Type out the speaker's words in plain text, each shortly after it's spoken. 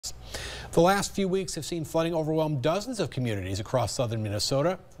The last few weeks have seen flooding overwhelm dozens of communities across southern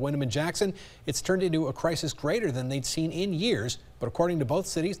Minnesota. Windom and Jackson, it's turned into a crisis greater than they'd seen in years. But according to both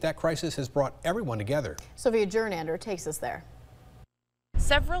cities, that crisis has brought everyone together. Sophia Jernander takes us there.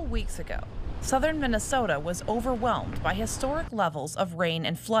 Several weeks ago, southern Minnesota was overwhelmed by historic levels of rain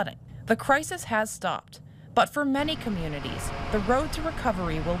and flooding. The crisis has stopped, but for many communities, the road to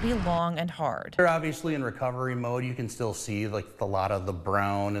recovery will be long and hard. They're obviously in recovery mode. You can still see like a lot of the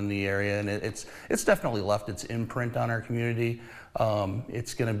brown in the area, and it's definitely left its imprint on our community.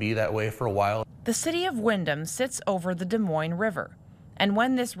 It's going to be that way for a while. The city of Windom sits over the Des Moines River, and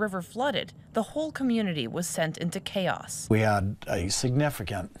when this river flooded, the whole community was sent into chaos. We had a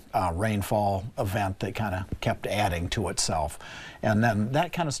significant rainfall event that kind of kept adding to itself. And then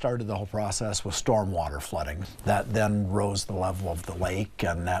that kind of started the whole process with stormwater flooding. That then rose the level of the lake,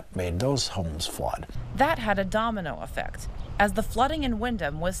 and that made those homes flood. That had a domino effect, as the flooding in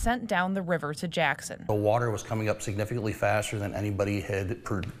Windom was sent down the river to Jackson. The water was coming up significantly faster than anybody had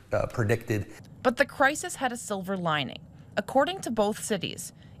predicted. But the crisis had a silver lining. According to both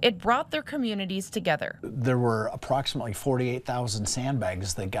cities, it brought their communities together. There were approximately 48,000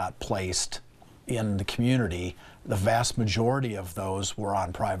 sandbags that got placed in the community. The vast majority of those were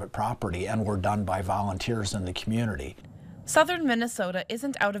on private property and were done by volunteers in the community. Southern Minnesota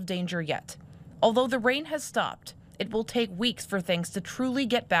isn't out of danger yet. Although the rain has stopped, it will take weeks for things to truly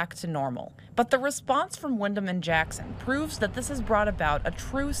get back to normal. But the response from Windom and Jackson proves that this has brought about a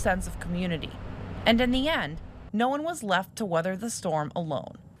true sense of community. And in the end, no one was left to weather the storm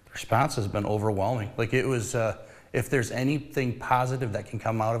alone. The response has been overwhelming. Like it was, if there's anything positive that can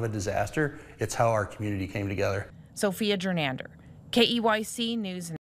come out of a disaster, it's how our community came together. Sophia Jernander, KEYC News.